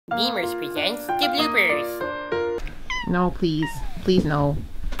Memers presents the bloopers. No, please. Please, no.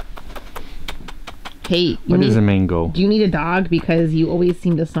 Hey, What is a mango? Do you need a dog? Because you always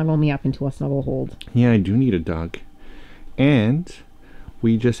seem to snuggle me up into a snuggle hold. Yeah, I do need a dog. And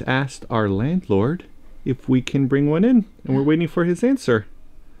we just asked our landlord if we can bring one in. And we're waiting for his answer.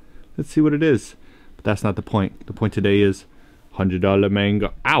 Let's see what it is. But that's not the point. The point today is $100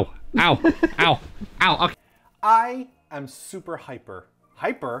 mango. Ow! Ow! Ow! Ow! Okay. I am super hyper.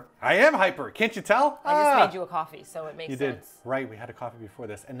 Hyper? I am hyper. Can't you tell? I just made you a coffee, so it makes You sense. did. Right, we had a coffee before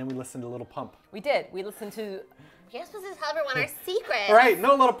this, and then we listened to Little Pump. We did. We listened to... You're supposed to tell everyone our secret. Right,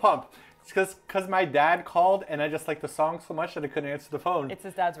 no Little Pump. It's because my dad called, and I just liked the song so much that I couldn't answer the phone. It's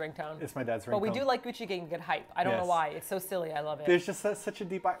his dad's ringtone. It's my dad's ringtone. But we do like Gucci Gang to get hype. I don't know Yes. why. It's so silly. I love it. There's just such a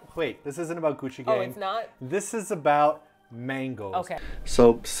deep... Wait, this isn't about Gucci Gang. Oh, it's not? This is about mangoes. Okay.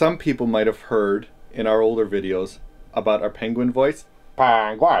 So some people might have heard in our older videos about our penguin voice.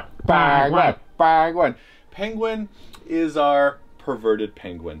 Penguin, penguin, penguin. Penguin is our perverted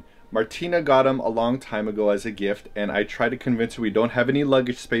penguin. Martina got him a long time ago as a gift, and I tried to convince her we don't have any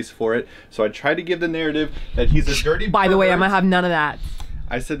luggage space for it. So I tried to give the narrative that he's a dirty By the way, I'm going to have none of that.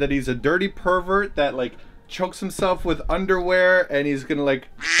 I said that he's a dirty pervert that like chokes himself with underwear and he's gonna like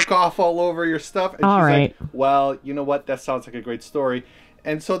off all over your stuff. And she's like, well, you know what? That sounds like a great story.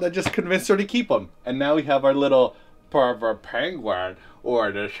 And so that just convinced her to keep him. And now we have our little pervert penguin, or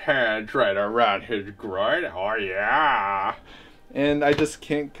his hands right around his groin. Oh yeah. And I just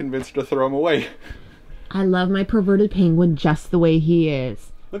can't convince her to throw him away. I love my perverted penguin just the way he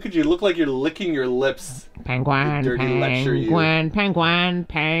is. Look at you, look like you're licking your lips. Penguin, Dirty lecture, you. penguin, penguin,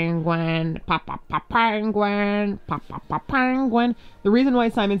 penguin, pop, pop, pop, penguin, pop, pop, pop, penguin. The reason why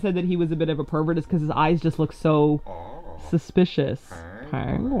Simon said that he was a bit of a pervert is because his eyes just look so suspicious.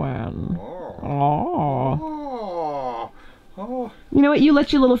 Penguin. Oh. Oh. You know what? You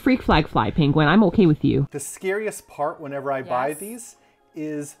let your little freak flag fly, penguin. I'm okay with you. The scariest part whenever I buy these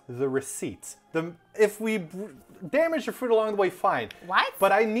is the receipts. If we damage the fruit along the way, fine. What?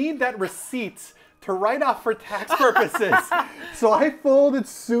 But I need that receipt to write off for tax purposes. So I fold it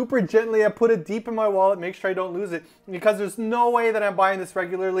super gently. I put it deep in my wallet, make sure I don't lose it. Because there's no way that I'm buying this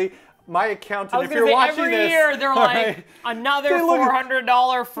regularly. My accountant, if you're watching every this, year they're like, another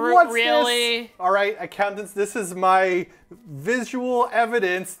 $400 fruit, what's really? This? All right, accountants, this is my visual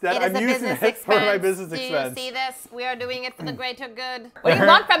evidence that I'm using it for my business expense. Do you see this? We are doing it for the greater good. What do you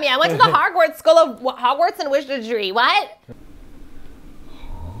want from me? I went to the Hogwarts School of Hogwarts and Wizardry. What?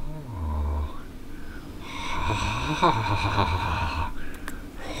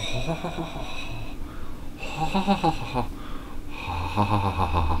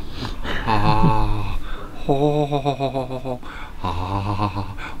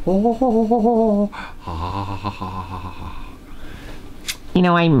 You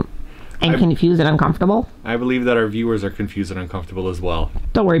know, I'm confused and uncomfortable. I believe that our viewers are confused and uncomfortable as well.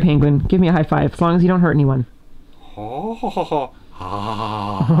 Don't worry, penguin. Give me a high five, as long as you don't hurt anyone.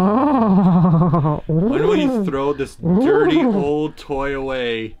 When will you throw this dirty old toy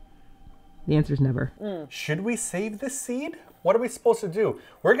away? The answer's never. Should we save this seed? What are we supposed to do?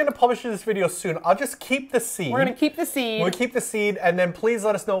 We're going to publish this video soon. I'll just keep the seed. We're going to keep the seed. We'll keep the seed, and then please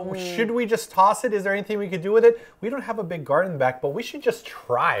let us know, should we just toss it? Is there anything we could do with it? We don't have a big garden back, but we should just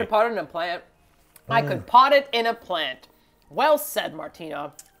try. I could pot it in a plant. I could pot it in a plant. Well said,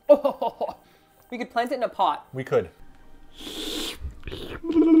 Martina. Oh, we could plant it in a pot. We could.